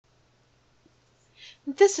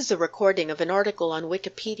This is a recording of an article on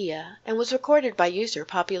Wikipedia and was recorded by user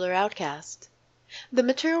Popular Outcast. The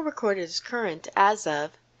material recorded is current as of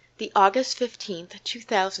the August 15th,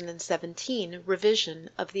 2017 revision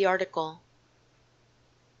of the article.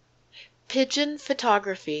 Pigeon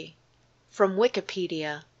photography from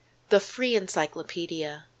Wikipedia, the free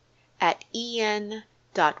encyclopedia, at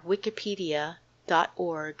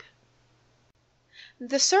en.wikipedia.org.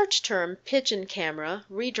 The search term pigeon camera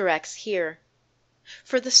redirects here.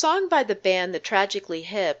 For the song by the band The Tragically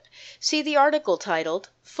Hip, see the article titled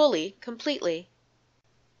Fully, Completely.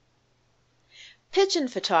 Pigeon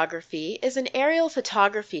photography is an aerial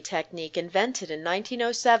photography technique invented in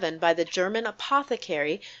 1907 by the German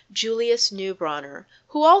apothecary Julius Neubronner,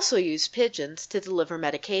 who also used pigeons to deliver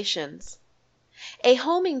medications. A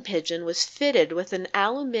homing pigeon was fitted with an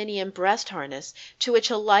aluminium breast harness to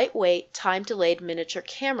which a lightweight, time-delayed miniature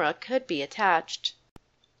camera could be attached.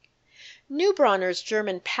 Neubronner's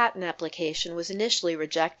German patent application was initially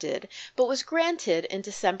rejected, but was granted in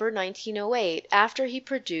December 1908 after he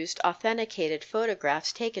produced authenticated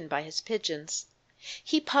photographs taken by his pigeons.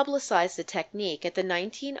 He publicized the technique at the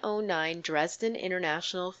 1909 Dresden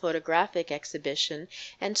International Photographic Exhibition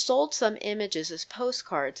and sold some images as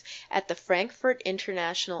postcards at the Frankfurt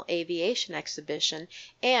International Aviation Exhibition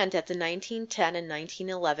and at the 1910 and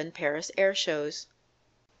 1911 Paris Air Shows.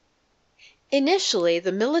 Initially,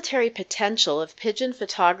 the military potential of pigeon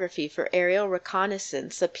photography for aerial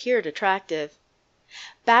reconnaissance appeared attractive.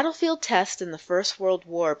 Battlefield tests in the First World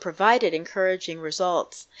War provided encouraging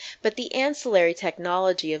results, but the ancillary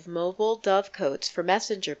technology of mobile dovecotes for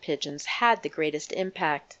messenger pigeons had the greatest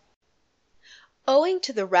impact. Owing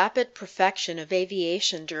to the rapid perfection of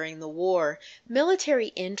aviation during the war, military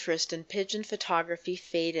interest in pigeon photography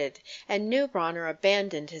faded, and Neubronner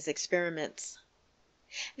abandoned his experiments.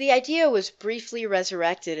 The idea was briefly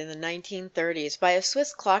resurrected in the 1930s by a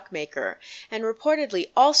Swiss clockmaker and reportedly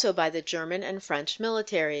also by the German and French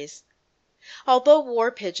militaries. Although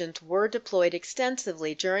war pigeons were deployed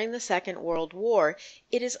extensively during the Second World War,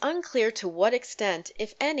 it is unclear to what extent,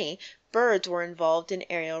 if any, birds were involved in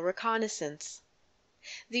aerial reconnaissance.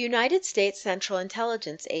 The United States Central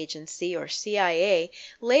Intelligence Agency, or CIA,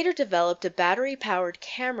 later developed a battery-powered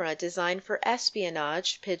camera designed for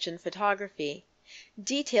espionage pigeon photography.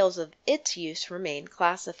 Details of its use remain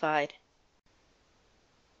classified.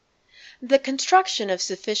 The construction of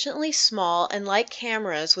sufficiently small and light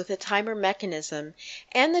cameras with a timer mechanism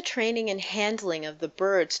and the training and handling of the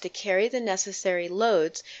birds to carry the necessary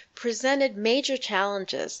loads presented major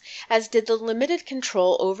challenges, as did the limited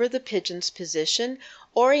control over the pigeon's position,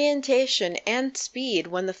 orientation, and speed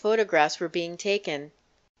when the photographs were being taken.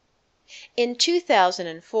 In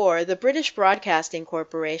 2004, the British Broadcasting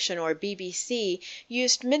Corporation, or BBC,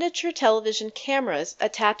 used miniature television cameras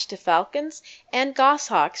attached to falcons and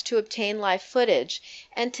goshawks to obtain live footage,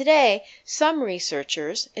 and today some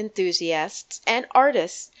researchers, enthusiasts, and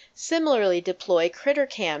artists similarly deploy critter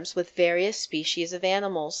cams with various species of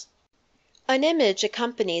animals. An image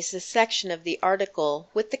accompanies this section of the article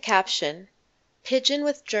with the caption, "Pigeon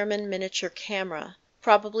with German miniature camera,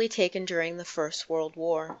 probably taken during the First World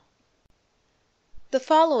War." The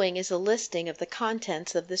following is a listing of the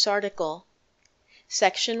contents of this article.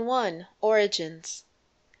 Section 1. Origins.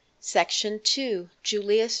 Section 2.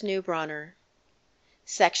 Julius Neubronner.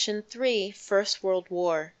 Section 3. First World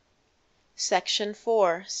War. Section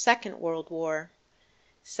 4. Second World War.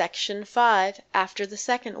 Section 5. After the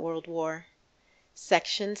Second World War.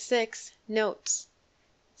 Section 6. Notes.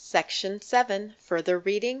 Section 7. Further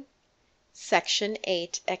reading. Section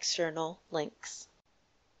 8. External links.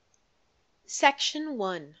 Section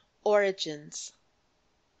 1. Origins.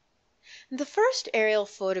 The first aerial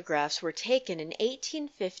photographs were taken in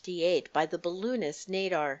 1858 by the balloonist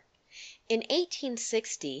Nadar. In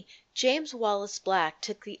 1860, James Wallace Black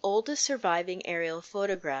took the oldest surviving aerial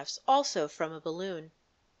photographs, also from a balloon.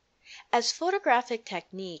 As photographic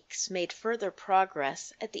techniques made further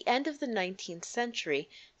progress, at the end of the 19th century,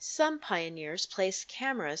 some pioneers placed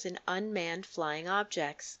cameras in unmanned flying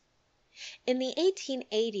objects. In the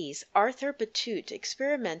 1880s, Arthur Batutte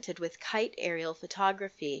experimented with kite aerial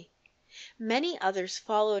photography. Many others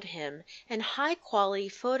followed him, and high-quality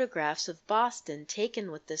photographs of Boston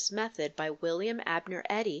taken with this method by William Abner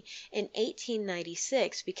Eddy in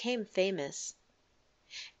 1896 became famous.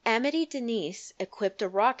 Amédée Denis equipped a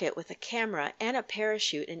rocket with a camera and a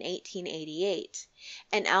parachute in 1888,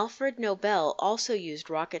 and Alfred Nobel also used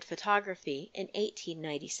rocket photography in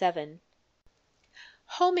 1897.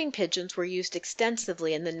 Homing pigeons were used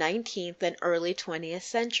extensively in the 19th and early 20th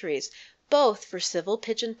centuries, both for civil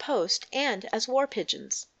pigeon post and as war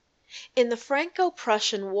pigeons. In the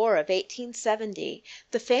Franco-Prussian War of 1870,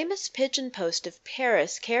 the famous pigeon post of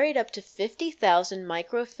Paris carried up to 50,000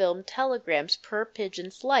 microfilm telegrams per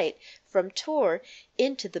pigeon flight from Tours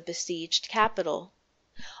into the besieged capital.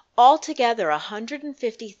 Altogether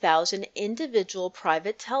 150,000 individual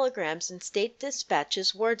private telegrams and state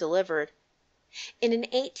dispatches were delivered. In an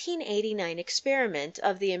 1889 experiment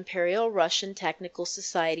of the Imperial Russian Technical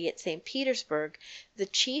Society at St. Petersburg, the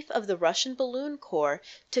chief of the Russian Balloon Corps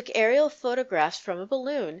took aerial photographs from a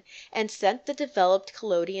balloon and sent the developed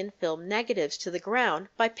collodion film negatives to the ground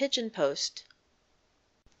by pigeon post.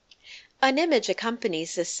 An image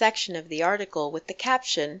accompanies this section of the article with the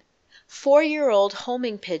caption, "4-year-old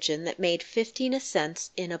homing pigeon that made 15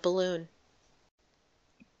 ascents in a balloon."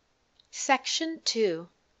 Section 2.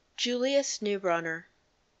 Julius Neubronner.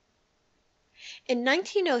 In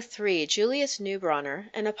 1903 Julius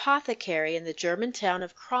Neubronner, an apothecary in the German town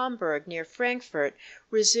of Kronberg near Frankfurt,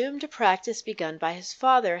 resumed a practice begun by his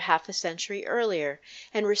father half a century earlier,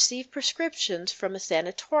 and received prescriptions from a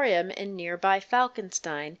sanatorium in nearby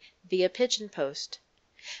Falkenstein via pigeon post.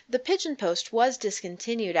 The pigeon post was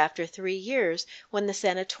discontinued after 3 years, when the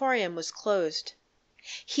sanatorium was closed.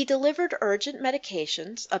 He delivered urgent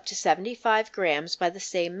medications, up to 75 grams by the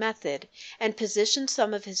same method, and positioned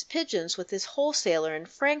some of his pigeons with his wholesaler in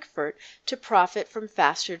Frankfurt to profit from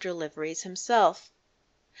faster deliveries himself.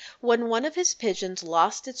 When one of his pigeons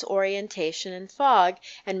lost its orientation in fog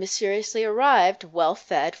and mysteriously arrived, well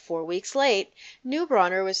fed, 4 weeks late,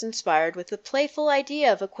 Neubronner was inspired with the playful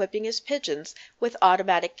idea of equipping his pigeons with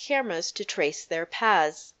automatic cameras to trace their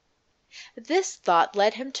paths. This thought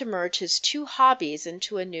led him to merge his two hobbies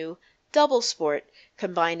into a new double sport,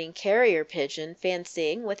 combining carrier pigeon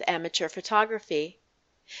fancying with amateur photography.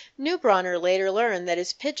 Neubronner later learned that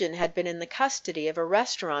his pigeon had been in the custody of a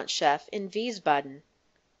restaurant chef in Wiesbaden.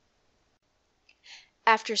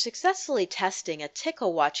 After successfully testing a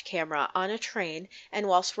tickle watch camera on a train and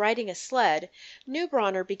whilst riding a sled,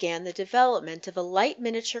 Neubronner began the development of a light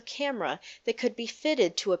miniature camera that could be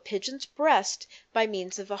fitted to a pigeon's breast by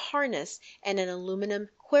means of a harness and an aluminum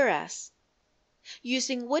cuirass.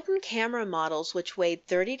 Using wooden camera models which weighed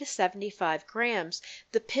 30 to 75 grams,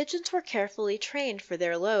 the pigeons were carefully trained for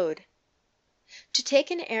their load. To take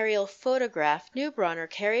an aerial photograph, Neubronner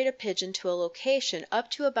carried a pigeon to a location up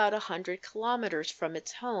to about 100 kilometers from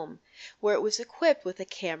its home, where it was equipped with a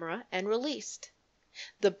camera and released.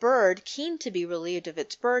 The bird, keen to be relieved of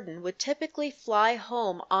its burden, would typically fly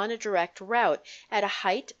home on a direct route at a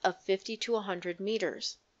height of 50 to 100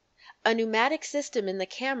 meters. A pneumatic system in the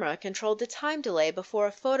camera controlled the time delay before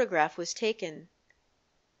a photograph was taken.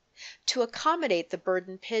 To accommodate the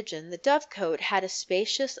burdened pigeon, the dovecote had a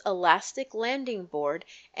spacious elastic landing board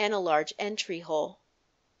and a large entry hole.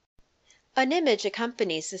 An image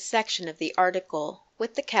accompanies this section of the article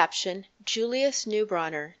with the caption, "Julius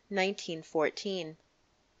Neubronner, 1914."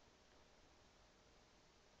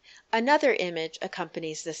 Another image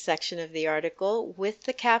accompanies this section of the article with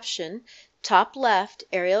the caption, "Top left,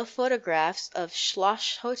 aerial photographs of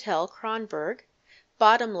Schloss Hotel Kronberg.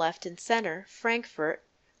 Bottom left and center, Frankfurt.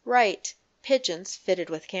 Right, pigeons fitted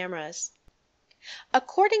with cameras."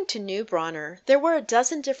 According to Neubronner, there were a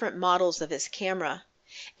dozen different models of his camera.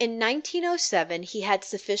 In 1907 he had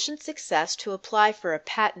sufficient success to apply for a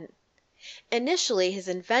patent. Initially his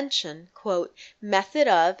invention, "method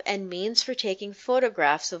of and means for taking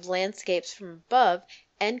photographs of landscapes from above,"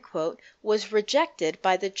 was rejected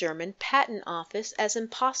by the German Patent Office as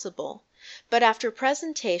impossible, but after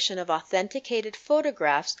presentation of authenticated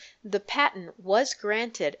photographs the patent was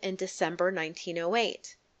granted in December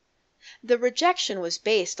 1908. The rejection was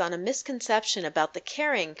based on a misconception about the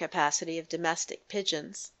carrying capacity of domestic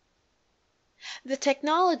pigeons. The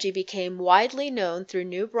technology became widely known through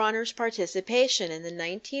Neubronner's participation in the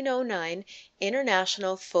 1909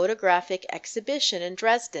 International Photographic Exhibition in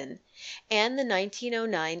Dresden and the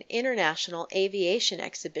 1909 International Aviation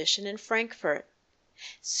Exhibition in Frankfurt.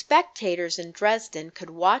 Spectators in Dresden could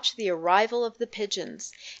watch the arrival of the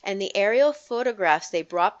pigeons, and the aerial photographs they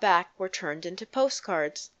brought back were turned into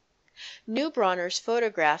postcards. Neubronner's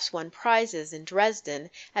photographs won prizes in Dresden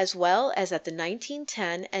as well as at the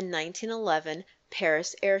 1910 and 1911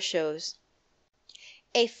 Paris air shows.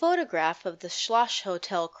 A photograph of the Schloss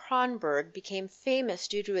Hotel Kronberg became famous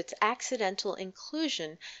due to its accidental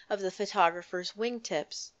inclusion of the photographer's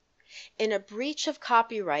wingtips. In a breach of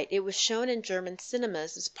copyright it was shown in German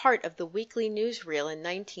cinemas as part of the weekly newsreel in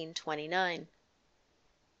 1929.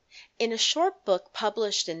 In a short book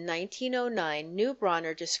published in 1909,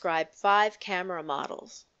 Neubronner described 5 camera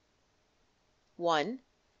models. 1.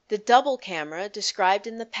 The double camera described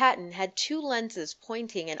in the patent had two lenses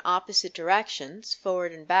pointing in opposite directions,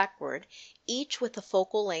 forward and backward, each with a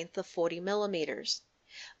focal length of 40 millimeters.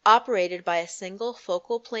 Operated by a single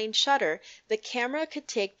focal plane shutter, the camera could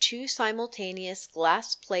take two simultaneous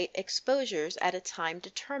glass plate exposures at a time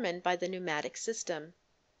determined by the pneumatic system.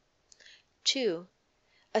 2.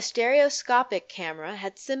 A stereoscopic camera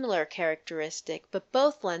had similar characteristic, but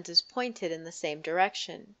both lenses pointed in the same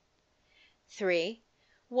direction. 3.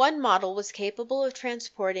 One model was capable of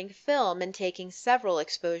transporting film and taking several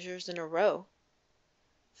exposures in a row.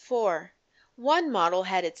 4. One model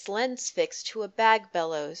had its lens fixed to a bag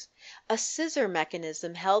bellows. A scissor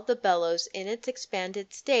mechanism held the bellows in its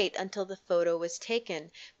expanded state until the photo was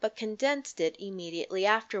taken, but condensed it immediately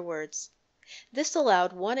afterwards. This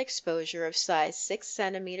allowed one exposure of size 6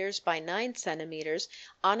 cm by 9 cm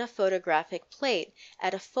on a photographic plate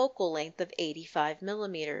at a focal length of 85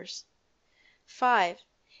 millimeters. 5.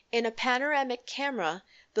 In a panoramic camera,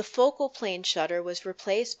 the focal plane shutter was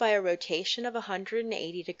replaced by a rotation of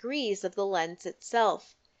 180 degrees of the lens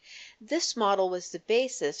itself. This model was the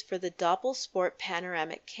basis for the Doppelsport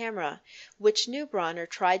panoramic camera, which Neubronner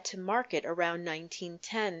tried to market around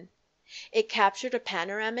 1910. It captured a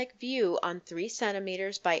panoramic view on 3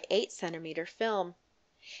 cm by 8 cm film.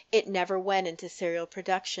 It never went into serial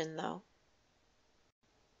production, though.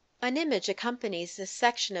 An image accompanies this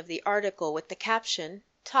section of the article with the caption,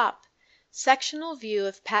 top, sectional view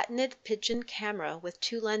of patented Pigeon camera with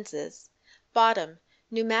two lenses. Bottom,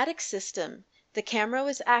 pneumatic system. The camera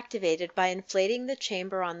was activated by inflating the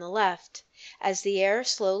chamber on the left. As the air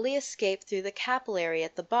slowly escaped through the capillary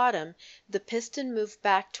at the bottom, the piston moved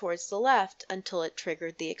back towards the left until it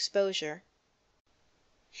triggered the exposure.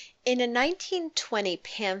 In a 1920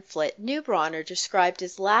 pamphlet, Neubronner described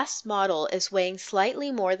his last model as weighing slightly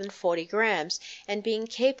more than 40 grams and being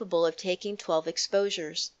capable of taking 12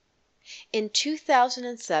 exposures. In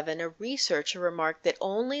 2007, a researcher remarked that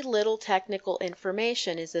only little technical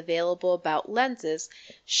information is available about lenses,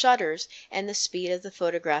 shutters, and the speed of the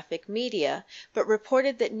photographic media, but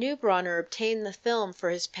reported that Neubronner obtained the film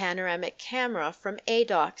for his panoramic camera from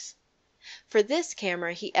ADOX. For this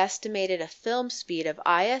camera he estimated a film speed of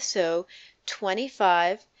ISO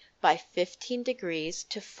 25 by 15 degrees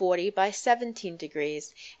to 40 by 17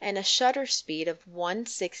 degrees and a shutter speed of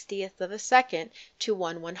 1/60th of a second to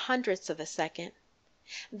 1/100th of a second.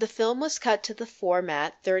 The film was cut to the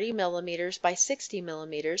format 30 millimeters by 60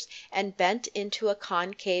 millimeters and bent into a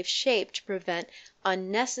concave shape to prevent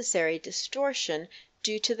unnecessary distortion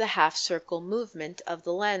due to the half-circle movement of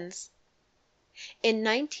the lens. In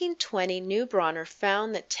 1920 Neubronner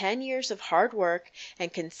found that 10 years of hard work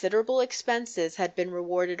and considerable expenses had been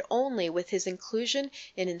rewarded only with his inclusion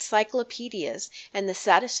in encyclopedias and the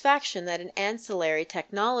satisfaction that an ancillary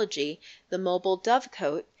technology, the mobile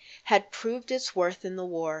dovecote, had proved its worth in the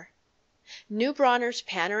war. Neubronner's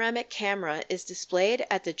panoramic camera is displayed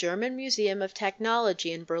at the German Museum of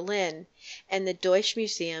Technology in Berlin and the Deutsche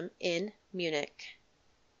Museum in Munich.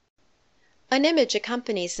 An image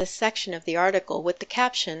accompanies this section of the article with the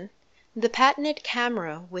caption, The Patented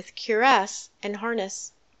Camera with Cuirass and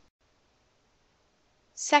Harness.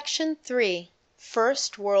 Section 3.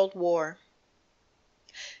 First World War.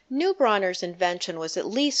 Neubronner's invention was at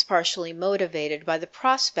least partially motivated by the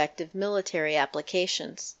prospect of military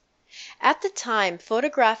applications. At the time,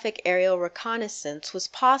 photographic aerial reconnaissance was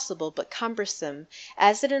possible but cumbersome,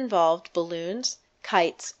 as it involved balloons,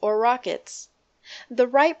 kites, or rockets. The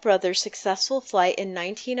Wright brothers' successful flight in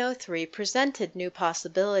 1903 presented new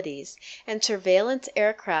possibilities, and surveillance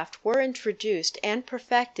aircraft were introduced and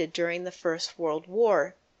perfected during the First World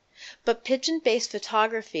War. But pigeon-based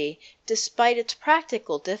photography, despite its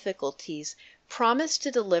practical difficulties, promised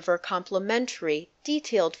to deliver complementary,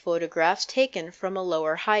 detailed photographs taken from a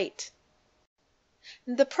lower height.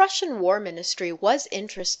 The Prussian War Ministry was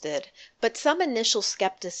interested, but some initial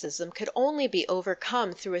skepticism could only be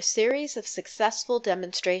overcome through a series of successful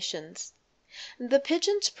demonstrations. The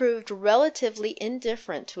pigeons proved relatively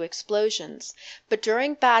indifferent to explosions, but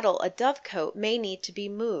during battle a dovecote may need to be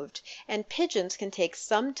moved, and pigeons can take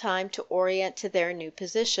some time to orient to their new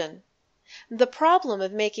position. The problem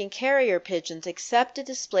of making carrier pigeons accept a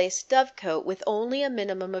displaced dovecote with only a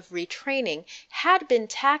minimum of retraining had been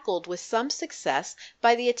tackled with some success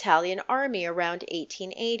by the Italian army around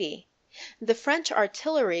 1880. The French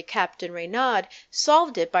artillery Captain Reynaud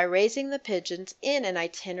solved it by raising the pigeons in an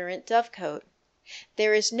itinerant dovecote.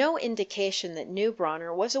 There is no indication that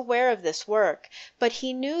Neubronner was aware of this work, but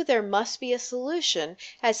he knew there must be a solution,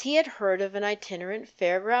 as he had heard of an itinerant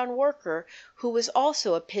fairground worker who was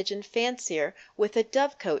also a pigeon fancier with a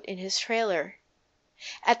dovecote in his trailer.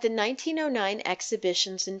 At the 1909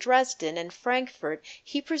 exhibitions in Dresden and Frankfurt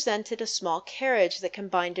he presented a small carriage that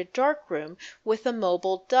combined a darkroom with a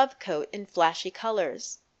mobile dovecote in flashy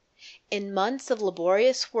colors. In months of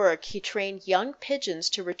laborious work he trained young pigeons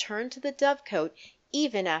to return to the dovecote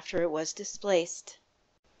even after it was displaced.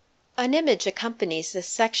 An image accompanies this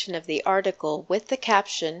section of the article with the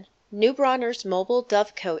caption, "Neubronner's mobile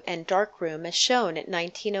dovecote and darkroom as shown at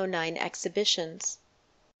 1909 exhibitions."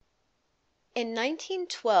 In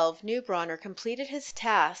 1912 Neubronner completed his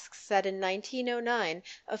task set in 1909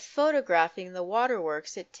 of photographing the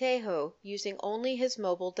waterworks at Tejo using only his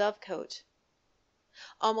mobile dovecote.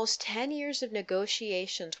 Almost 10 years of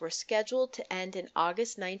negotiations were scheduled to end in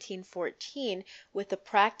August 1914 with a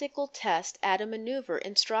practical test at a maneuver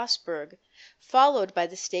in Strasbourg, followed by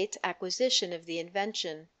the state's acquisition of the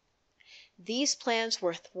invention. These plans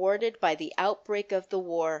were thwarted by the outbreak of the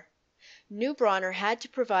war. Neubronner had to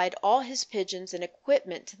provide all his pigeons and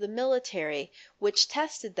equipment to the military, which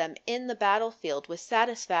tested them in the battlefield with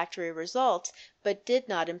satisfactory results, but did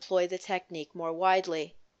not employ the technique more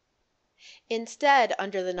widely. Instead,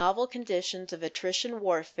 under the novel conditions of attrition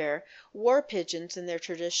warfare, war pigeons in their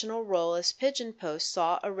traditional role as pigeon posts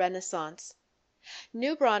saw a renaissance.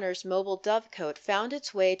 Neubronner's mobile dovecote found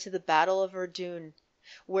its way to the Battle of Verdun,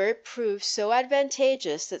 where it proved so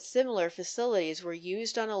advantageous that similar facilities were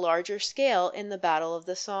used on a larger scale in the Battle of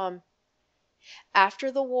the Somme.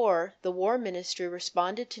 After the War Ministry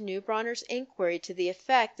responded to Neubronner's inquiry to the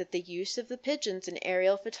effect that the use of the pigeons in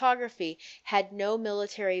aerial photography had no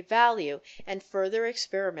military value and further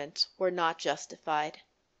experiments were not justified.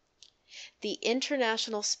 The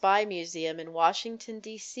International Spy Museum in Washington,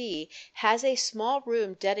 D.C. has a small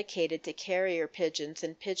room dedicated to carrier pigeons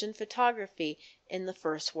and pigeon photography in the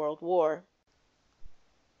First World War.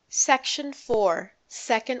 Section 4.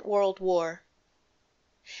 Second World War.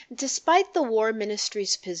 Despite the War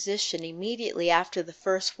Ministry's position immediately after the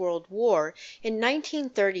First World War, in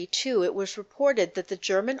 1932 it was reported that the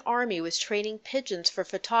German army was training pigeons for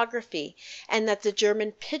photography and that the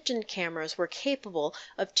German pigeon cameras were capable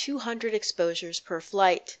of 200 exposures per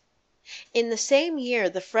flight. In the same year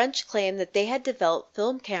the French claimed that they had developed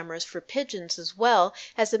film cameras for pigeons as well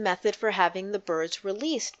as a method for having the birds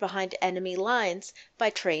released behind enemy lines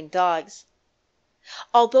by trained dogs.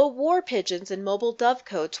 Although war pigeons and mobile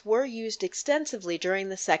dovecotes were used extensively during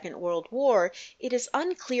the Second World War, it is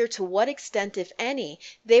unclear to what extent, if any,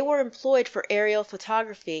 they were employed for aerial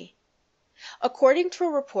photography. According to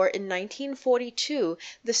a report in 1942,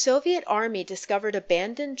 the Soviet Army discovered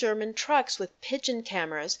abandoned German trucks with pigeon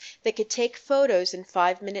cameras that could take photos in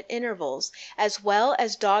 5-minute intervals, as well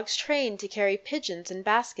as dogs trained to carry pigeons in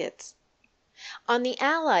baskets. On the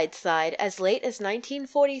Allied side, as late as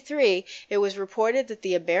 1943, it was reported that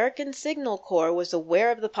the American Signal Corps was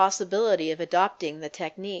aware of the possibility of adopting the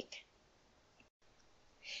technique.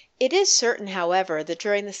 It is certain, however, that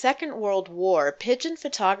during the Second World War pigeon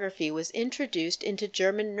photography was introduced into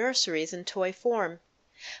German nurseries in toy form.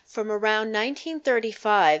 From around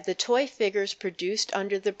 1935 the toy figures produced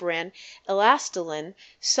under the brand Elastilin,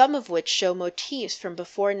 some of which show motifs from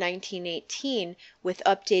before 1918 with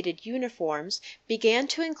updated uniforms, began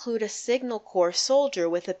to include a Signal Corps soldier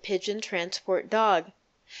with a pigeon transport dog.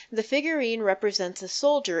 The figurine represents a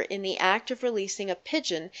soldier in the act of releasing a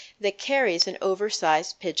pigeon that carries an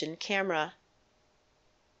oversized pigeon camera.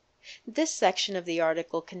 This section of the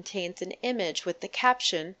article contains an image with the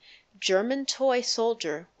caption, "German toy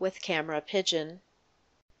soldier with camera pigeon."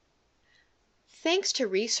 Thanks to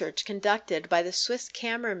research conducted by the Swiss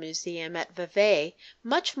Camera Museum at Vevey,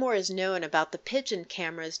 much more is known about the pigeon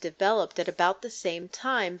cameras developed at about the same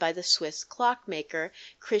time by the Swiss clockmaker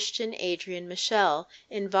Christian Adrian Michel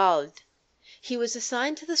in Vaud. He was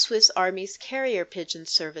assigned to the Swiss Army's carrier pigeon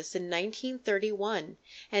service in 1931,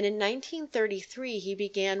 and in 1933 he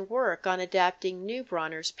began work on adapting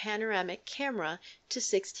Neubronner's panoramic camera to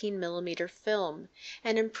 16mm film,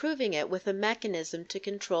 and improving it with a mechanism to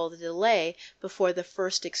control the delay before the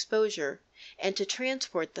first exposure, and to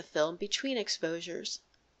transport the film between exposures.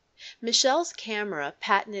 Michel's camera,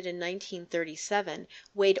 patented in 1937,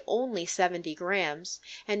 weighed only 70 grams,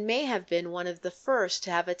 and may have been one of the first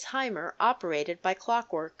to have a timer operated by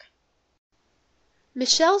clockwork.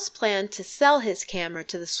 Michel's plan to sell his camera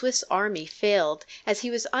to the Swiss Army failed, as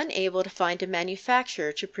he was unable to find a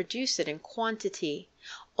manufacturer to produce it in quantity.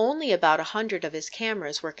 Only about 100 of his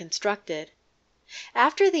cameras were constructed.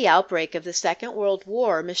 After the outbreak of the Second World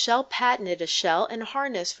War, Michel patented a shell and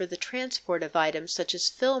harness for the transport of items such as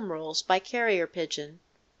film rolls by carrier pigeon.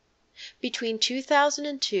 Between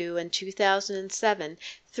 2002 and 2007,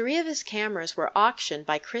 3 of his cameras were auctioned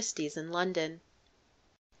by Christie's in London.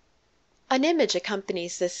 An image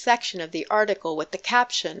accompanies this section of the article with the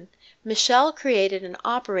caption, "Michel created an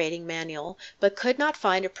operating manual but could not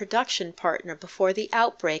find a production partner before the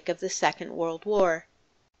outbreak of the Second World War."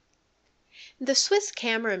 The Swiss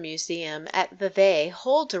Camera Museum at Vevey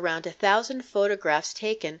holds around 1,000 photographs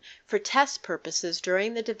taken for test purposes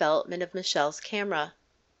during the development of Michel's camera.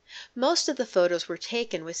 Most of the photos were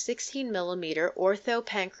taken with 16mm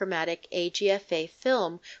orthopanchromatic AGFA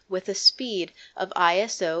film with a speed of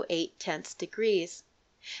ISO 8/10 degrees.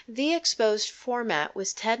 The exposed format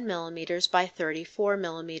was 10mm by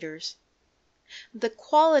 34mm. The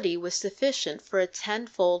quality was sufficient for a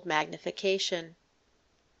 10-fold magnification.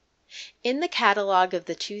 In the catalog of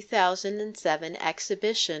the 2007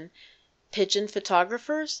 exhibition, Pigeon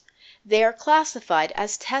Photographers, they are classified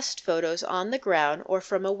as test photos on the ground or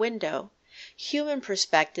from a window, human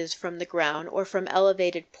perspectives from the ground or from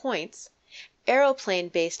elevated points,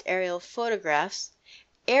 aeroplane-based aerial photographs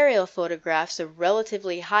of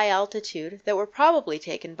relatively high altitude that were probably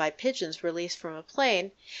taken by pigeons released from a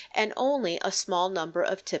plane, and only a small number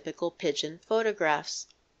of typical pigeon photographs.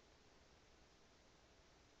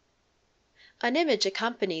 An image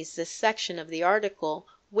accompanies this section of the article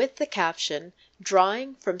with the caption,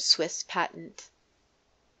 "Drawing from Swiss Patent."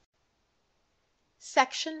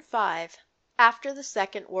 Section 5. After the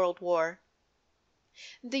Second World War.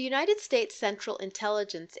 The United States Central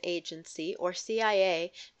Intelligence Agency, or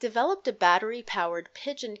CIA, developed a battery-powered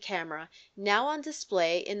Pigeon camera now on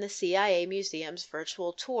display in the CIA Museum's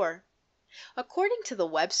virtual tour. According to the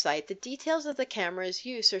website, the details of the camera's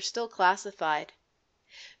use are still classified.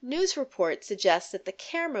 News reports suggest that the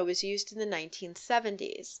camera was used in the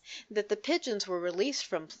 1970s, that the pigeons were released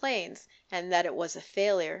from planes, and that it was a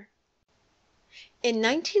failure. In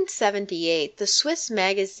 1978, the Swiss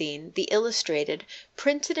magazine The Illustrated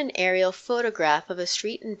printed an aerial photograph of a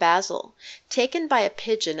street in Basel, taken by a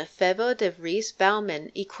pigeon of Fevaux de Vries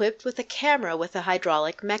Bouwman equipped with a camera with a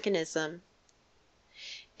hydraulic mechanism.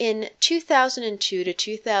 In 2002 to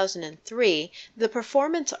 2003, the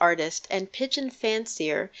performance artist and pigeon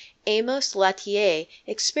fancier Amos Latier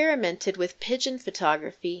experimented with pigeon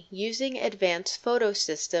photography using Advanced Photo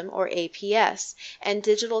System, or APS, and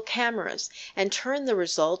digital cameras, and turned the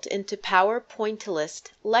result into PowerPointilist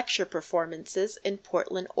lecture performances in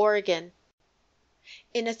Portland, Oregon.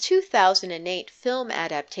 In a 2008 film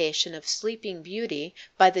adaptation of Sleeping Beauty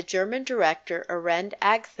by the German director Arend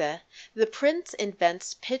Agthe, the prince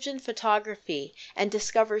invents pigeon photography and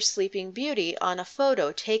discovers Sleeping Beauty on a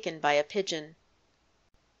photo taken by a pigeon.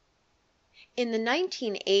 In the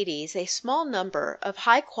 1980s, a small number of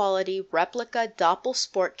high-quality replica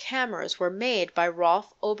Doppelsport cameras were made by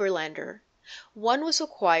Rolf Oberländer. One was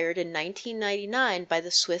acquired in 1999 by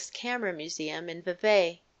the Swiss Camera Museum in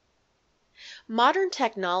Vevey. Modern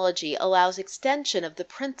technology allows extension of the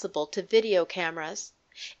principle to video cameras.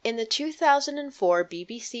 In the 2004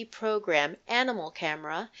 BBC program Animal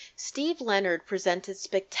Camera, Steve Leonard presented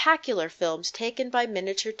spectacular films taken by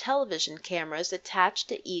miniature television cameras attached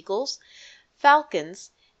to eagles, falcons,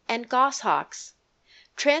 and goshawks,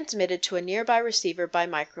 transmitted to a nearby receiver by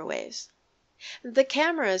microwaves. The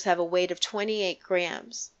cameras have a weight of 28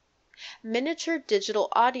 grams. Miniature digital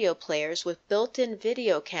audio players with built-in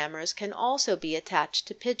video cameras can also be attached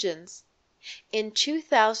to pigeons. In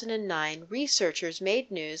 2009, researchers made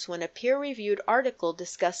news when a peer-reviewed article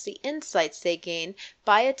discussed the insights they gained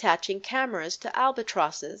by attaching cameras to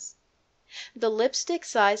albatrosses. The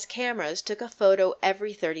lipstick-sized cameras took a photo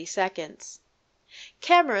every 30 seconds.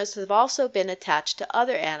 Cameras have also been attached to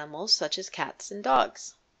other animals such as cats and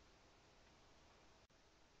dogs.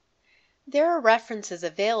 There are references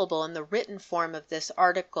available in the written form of this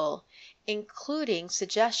article, including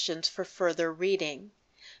suggestions for further reading.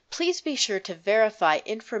 Please be sure to verify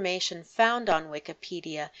information found on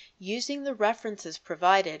Wikipedia using the references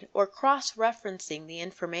provided or cross-referencing the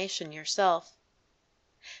information yourself.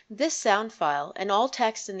 This sound file and all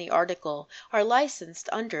text in the article are licensed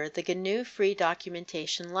under the GNU Free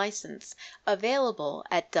Documentation License, available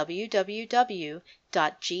at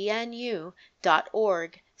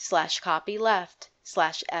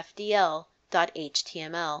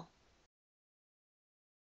www.gnu.org/copyleft/fdl.html.